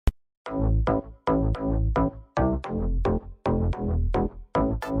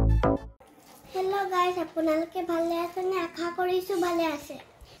guys, আপোনালোকে ভালে আছে নে আশা কৰিছো ভালে আছে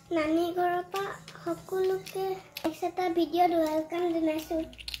নানি ঘৰৰ পৰা সকলোকে এটা ভিডিঅ' ওয়েলকাম জনাইছো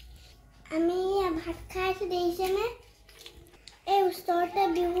আমি ভাত খাইছো দেখিছে নে এই ওচৰতে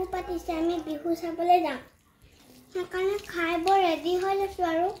বিহু পাতিছে আমি বিহু চাবলৈ যাম সেইকাৰণে খাইব ৰেডি হৈ লৈছো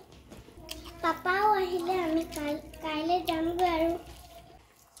আৰু পাপাও আহিলে আমি কাইলে যামগৈ আৰু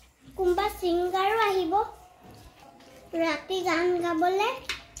কোনবা সিংগাৰো আহিব ৰাতি গান গাবলে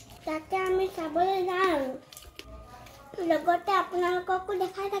তাতে আমি চাবলৈ যাওঁ লগতে আপোনালোককো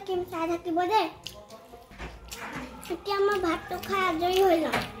দেখাই থাকিম চাই থাকিব দে এতিয়া মই ভাতটো খাই আজৰি হৈ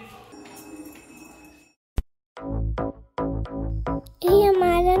যাম এই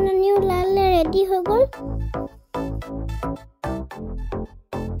আমাৰ নানি ওলালে ৰেডি হৈ গ'ল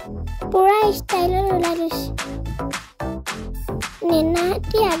পুৰা ষ্টাইলত ওলাই গৈছে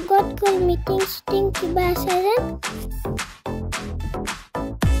নেনাহাতি আগত গ'ল মিটিং চিটিং কিবা আছে যেন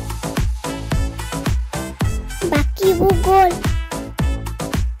বাকীবোৰ গ'ল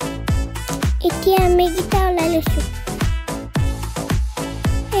এতিয়া আমি গীতা ওলাই লৈছো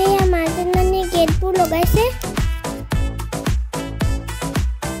এয়া মাজনানি গেটবোৰ লগাইছে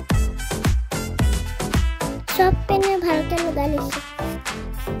সব পেনে ভালকে লগাই লৈছে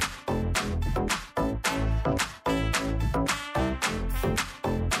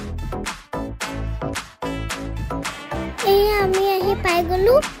এয়া আমি আহি পাই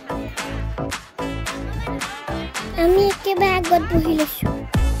গ'লো আমি একেবাৰে আগত বহি লৈছো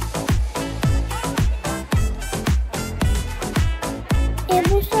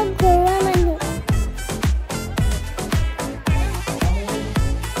এইবোৰ সব ঘৰুৱা মানুহ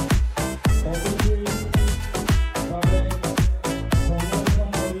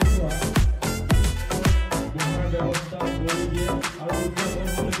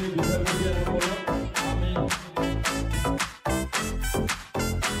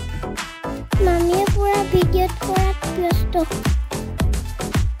মামীয়ে পুৰা ভিডিঅ'ত কৰাত ব্যস্ত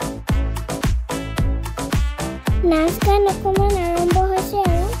নাচ গান অকণমান আৰম্ভ হৈছে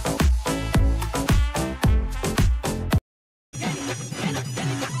আৰু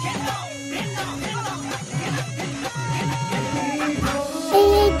এই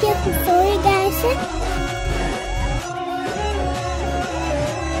এতিয়া হুঁচৰি গাই আছে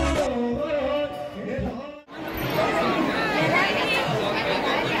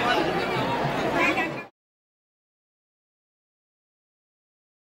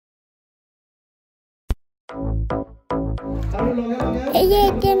এই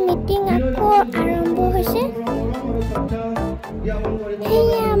এতিয়া মিটিং আকৌ আৰম্ভ হৈছে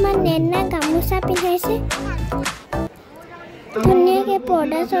এয়া আমাৰ নেনা গামোচা পিন্ধাইছে ধুনীয়াকৈ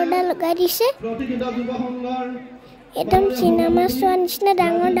পৰ্দা চৰ্দা লগাই দিছে একদম চিনেমা চোৱা নিচিনা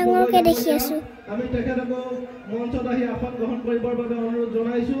ডাঙৰ ডাঙৰকৈ দেখি আছো আমি তেখেতক মঞ্চত আহি আসন গ্ৰহণ কৰিবৰ বাবে অনুৰোধ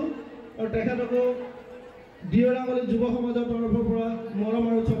জনাইছো আৰু তেখেতক দিয়ৰাঙলী যুৱ সমাজৰ তৰফৰ পৰা মৰম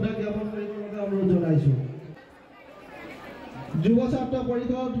আৰু শ্ৰদ্ধা জ্ঞাপন কৰিবৰ বাবে অনুৰোধ জনাইছো যুৱ ছাত্ৰ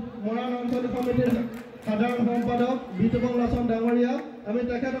পৰিষদ মৰাণ আঞ্চলিক সমিতিৰ সাধাৰণ সম্পাদক বিতুপন লাচন ডাঙৰীয়া আমি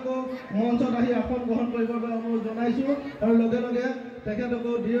তেখেতক মঞ্চত আহি আসন গ্ৰহণ কৰিবৰ বাবে অনুৰোধ জনাইছো আৰু লগে লগে তেখেতক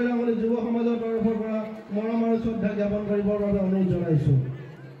দিয়ৰাঙলী যুৱ সমাজৰ তৰফৰ পৰা মৰম আৰু শ্ৰদ্ধা জ্ঞাপন কৰিবৰ বাবে অনুৰোধ জনাইছো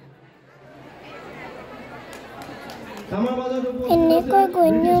এনেকৈ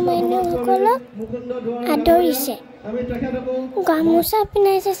গণ্য মান্যসকলক আদৰিছে গামোচা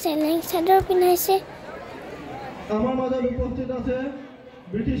পিন্ধাইছে চেলেং চাদৰ পিন্ধাইছে আমাৰ মাজত উপস্থিত আছে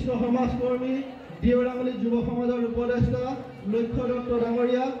ব্ৰিটিছ সমাজকৰ্মী দিয়ৰাঙলী যুৱ সমাজৰ উপদেষ্টা লক্ষ্য দত্ত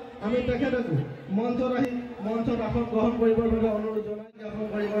ডাঙৰীয়া আমি তেখেতক মঞ্চত আহি মঞ্চত আসন গ্ৰহণ কৰিবৰ বাবে অনুৰোধ জ্ঞাপন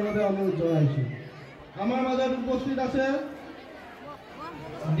কৰিবৰ বাবে অনুৰোধ জনাইছোঁ আমাৰ মাজত উপস্থিত আছে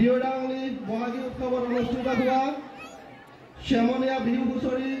দিয়ৰাঙলী বহাগী উৎসৱত অনুষ্ঠিত হোৱা শ্যামলীয়া বিহু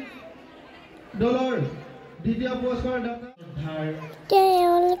হুঁচৰি দলৰ দ্বিতীয় পুৰস্কাৰ দাতা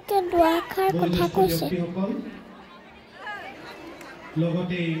তেওঁলোকে দুআষাৰ কথা কৈছে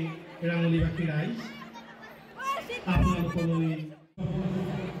লগতে ৰাঙলীবাসী ৰাইজ আপোনালোকলৈ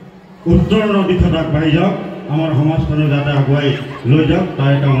উত্তৰ দিশত আগবাঢ়ি যাওক আমাৰ সমাজখনক যাতে আগুৱাই লৈ যাওক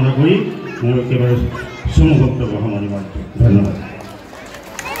তাৰে কামনা কৰি মোৰ একেবাৰে চমু বক্তব্য সামৰণি মাৰিছোঁ ধন্যবাদ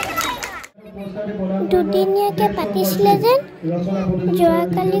দুদিনীয়াকৈ পাতিছিলে যেন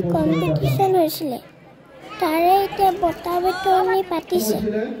যোৱাকালি কম্পিটিশ্যন হৈছিলে তাৰে এতিয়া বঁটা বিতৰণি পাতিছে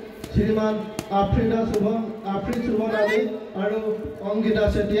শ্ৰীমান আফ্ৰিদা সুভন আলী আৰু অংকিতা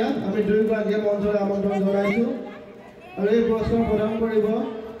চেতিয়া আমি দুয়োগৰাকীয়ে মঞ্চলৈ আমন্ত্ৰণ জনাইছোঁ আৰু এই পুৰস্কাৰ প্ৰদান কৰিব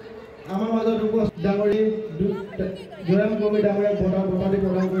আমাৰ মাজত উপস্থিত ডাঙৰী জয়ৰাম কৰ্মী ডাঙৰীয়াক বঁটাটি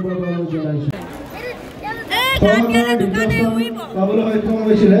প্ৰদান কৰিবৰ বাবে অনুৰোধ জনাইছোঁ পাবলৈ সক্ষম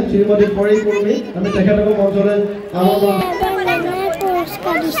হৈছিলে শ্ৰীমতী পৰী কৰ্মী আমি তেখেতক মঞ্চলৈ আমন্ত্ৰণ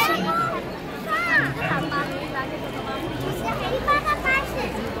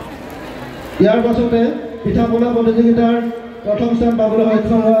ইয়াৰ পাছতে পিঠা পনা প্ৰতিযোগিতাৰ প্ৰথম স্থান পাবলৈ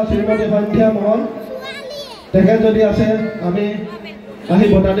সক্ষম হোৱা শ্ৰীমতী সন্ধ্যা মোহন তেখেত যদি আছে আমি আহি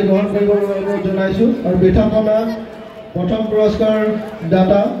বঁটাটি গ্ৰহণ কৰিব জনাইছোঁ আৰু পিঠা পনা প্ৰথম পুৰস্কাৰ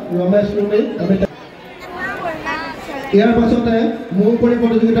দাতা ৰমেশ লুমি আমি ইয়াৰ পাছতে মৌকুঁৱৰী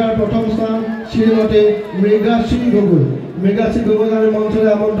প্ৰতিযোগিতাৰ প্ৰথম স্থান শ্ৰীমতী মৃগাশ্ৰী গগৈ আমি মঞ্চলৈ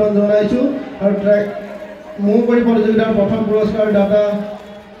আমন্ত্ৰণ জনাইছোঁ আৰু মৌকুঁৱৰী প্ৰতিযোগিতাৰ প্ৰথম পুৰস্কাৰ দাতা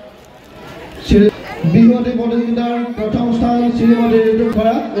বিহুৱতী প্ৰতিযোগিতাৰ প্ৰথম স্থান শ্ৰীমতী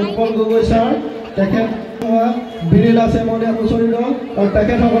ঋতুখৰা উৎপল গগৈ ছাৰ তেখেত বিৰিলা চেমনীয়া হুঁচৰি দল আৰু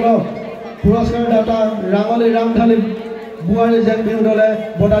তেখেতসকলক পুৰস্কাৰ দাতা ৰাঙলী ৰামঢালী বোৱাৰী জেং বিহু দলে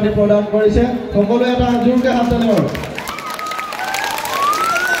বঁটাটি প্ৰদান কৰিছে সকলোৱে এটা জোৰকৈ হাত তালিব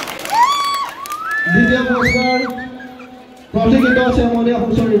দ্বিতীয় পুৰস্কাৰ প্ৰতিগীত চেমনীয়া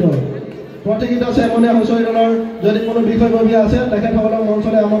হুঁচৰি দল যদি কোনো বিষয়ববীয়া আছে তেখেতসকলক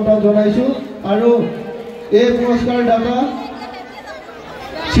মঞ্চলৈ আমন্ত্ৰণ জনাইছোঁ আৰু এই পুৰস্কাৰ দাতা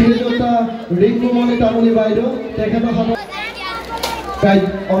শ্ৰীযুতা ৰিংকুমণি তামুলী বাইদেউ তেখেতৰ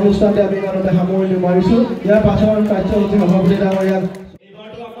অনুষ্ঠানতে আমি ইমানতে সামৰণি মাৰিছোঁ ইয়াৰ পাছৰ কাৰ্যসূচী সভাপতি ডাঙৰীয়াক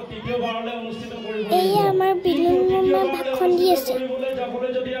এয়া আমাৰ বিলুন মামা ভাষণ দি আছে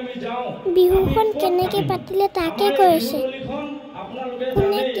বিহুখন কেনেকে পাতিলে তাকে কৈ আছে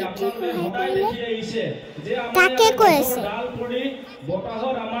কোনে কি সহায় কৰিলে তাকে কৈ আছে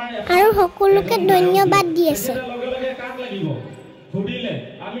আৰু সকলোকে ধন্যবাদ দি আছে সুধিলে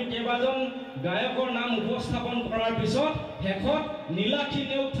আমি কেইবাজন গায়কৰ নাম উপস্থাপন কৰাৰ পিছত শেষত নীলাক্ষী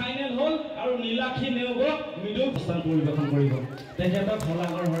নেওগ ফাইনেল হ'ল আৰু নীলাক্ষী নেওগক মৃদু স্থান পৰিৱেশন কৰিব তেখেতক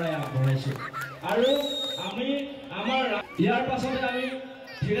শলাগৰ ভৰাই আগবঢ়াইছোঁ আৰু আমি আমাৰ ইয়াৰ পাছতে আমি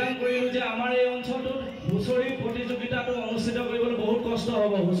ঠিৰাং কৰিলোঁ যে আমাৰ এই অঞ্চলটোত হুঁচৰি প্ৰতিযোগিতাটো অনুষ্ঠিত কৰিবলৈ বহুত কষ্ট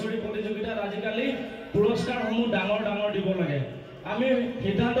হ'ব হুঁচৰি প্ৰতিযোগিতাত আজিকালি পুৰস্কাৰসমূহ ডাঙৰ দিব লাগে আমি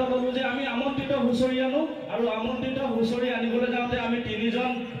সিদ্ধান্ত ল'লোঁ যে আমি আমন্ত্ৰিত হুঁচৰি আনো আৰু আমন্ত্ৰিত হুঁচৰি আনিবলৈ যাওঁতে আমি 3জন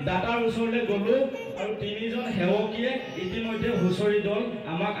দাতাৰ ওচৰলৈ গ'লোঁ আৰু 3জন সেৱকীয়ে ইতিমধ্যে হুঁচৰি দল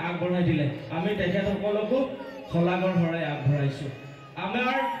আমাক আগবঢ়াই দিলে আমি তেখেতসকলকো শলাগৰ ভৰাই আগবঢ়াইছোঁ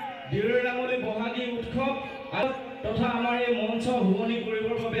আমাৰ দিৰৈৰাঙলী বহাগী উৎসৱ তথা আমাৰ এই মঞ্চ শুৱনি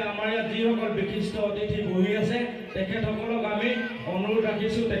কৰিবৰ বাবে আমাৰ ইয়াত যিসকল বিশিষ্ট অতিথি বহি আছে তেখেতসকলক আমি অনুৰোধ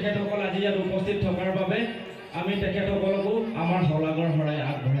ৰাখিছোঁ তেখেতসকল আজি ইয়াত উপস্থিত থকাৰ বাবে আমি তেখেতসকলকো আমাৰ শলাগৰ ভৰাই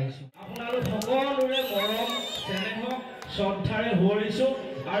আগবঢ়াইছোঁ আপোনালোক সকলোৰে মৰম স্নেহক শ্ৰদ্ধাৰে শুৱৰিছোঁ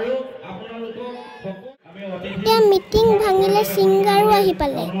আৰু আপোনালোকক আমি অতিথি মিটিং ভাঙিলে ছিংগাৰো আহি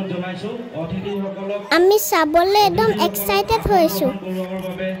পালে জনাইছোঁ অতিথিসকলক আমি চাবলৈ একদম এক্সাইটেড হৈছোঁ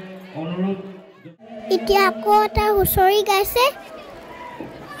অনুৰোধ এতিয়া আকৌ এটা হুঁচৰি গাইছে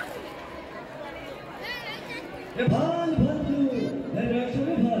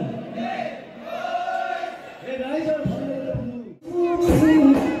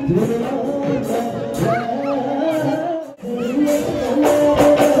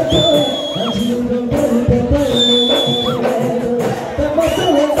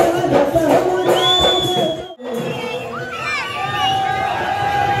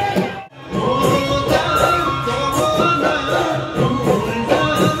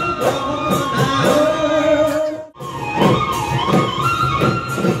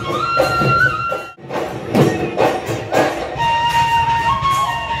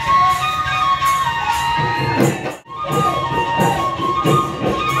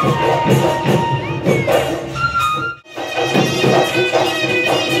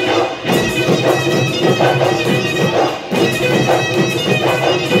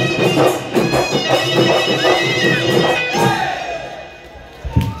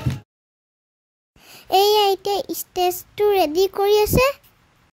ষ্টেজটো ৰেডি কৰি আছে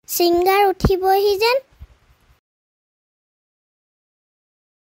ছিংগাৰ উঠিবহি যেন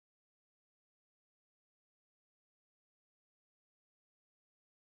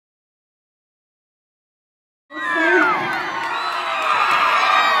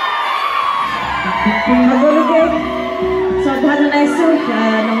সকলোকে শ্ৰদ্ধা জনাইছোঁ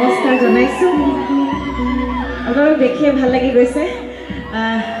নমস্কাৰ জনাইছোঁ আপোনালোক দেখিয়ে ভাল লাগি গৈছে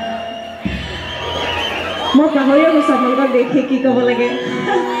মই পাহৰিয়ে গৈছোঁ আপোনালোকক দেখি কি ক'ব লাগে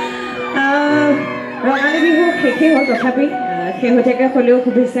ৰঙালী বিহু শেষেই হ'ল তথাপি শেহতীয়াকৈ হ'লেও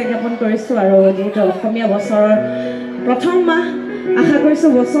শুভেচ্ছা জ্ঞাপন কৰিছোঁ আৰু যিহেতু অসমীয়া বছৰৰ প্ৰথম মাহ আশা কৰিছোঁ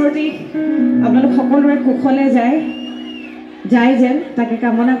বছৰটি আপোনালোক সকলোৰে কুশলে যায় যেন তাকে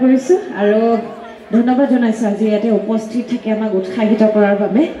কামনা কৰিছোঁ আৰু ধন্যবাদ জনাইছোঁ আজি ইয়াতে উপস্থিত থাকি আমাক উৎসাহিত কৰাৰ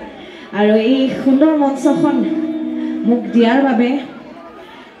বাবে আৰু এই সুন্দৰ মঞ্চখন মোক দিয়াৰ বাবে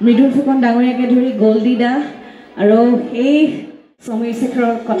মৃদুল ফুকন ডাঙৰীয়াকে ধৰি গল্ডি দা আৰু এই সমীৰ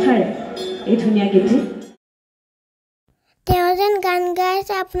শেখৰৰ কথাৰে এই ধুনীয়া গীতটি তেওঁ যেন গান গাই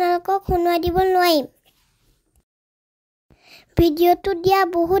আছে আপোনালোকক শুনাই দিব নোৱাৰিম ভিডিঅ'টো দিয়া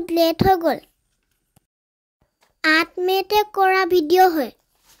বহুত লেট হৈ গ'ল 8 মিনিটে কৰা ভিডিঅ' হয়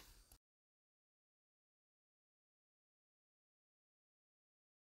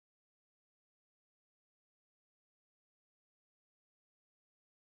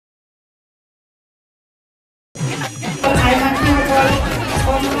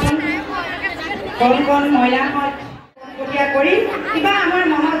কণ মহিলাহঁত কটীয়া কৰি কিবা আমাৰ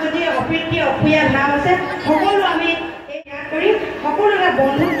মনত যদি অপ্ৰীতি অসূয়া ভাৱ আছে সকলো আমি ত্যাগ কৰি সকলোৰে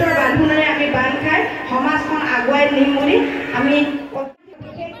বন্ধুত্বৰ বান্ধোনেৰে আমি বান্ধ খাই সমাজখন আগুৱাই নিম বুলি আমি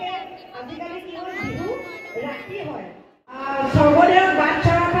আজিকালি কি হ'ল বিহু ৰাতি হয় স্বৰ্গদেউৰ বাট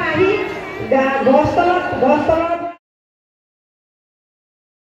চৰাৰ পৰা আহি গছ তলত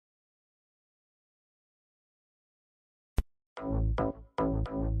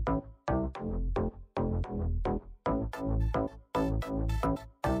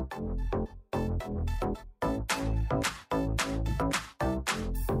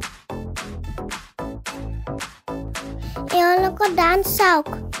এওঁলোকৰ ডান্স চাওক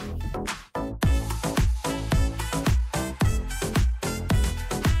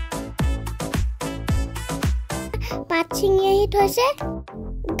পাত ছিঙি আহি থৈছে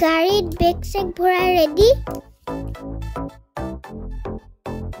গাড়ীত বেগ চেক ভৰাই ৰেডি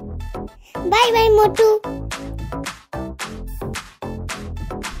বাই বাই মটু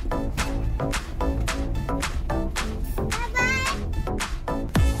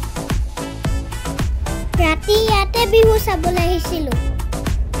ৰাতি ইয়াতে বিহু চাবলৈ আহিছিলোঁ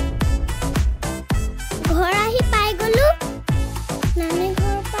ঘৰ আহি পাই গ'লো নানি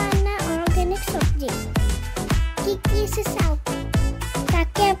ঘৰৰ পৰা অনা অৰ্গেনিক চব্জি কি আছে চাওক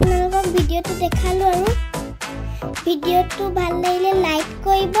তাকে আপোনালোকক ভিডিঅ'টো দেখালোঁ আৰু ভিডিঅ'টো ভাল লাগিলে লাইক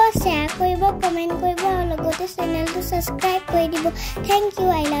কৰিব শ্বেয়াৰ কৰিব কমেণ্ট কৰিব আৰু লগতে চেনেলটো ছাবস্ক্ৰাইব কৰি দিব thank U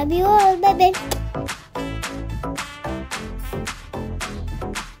I love you all bye bye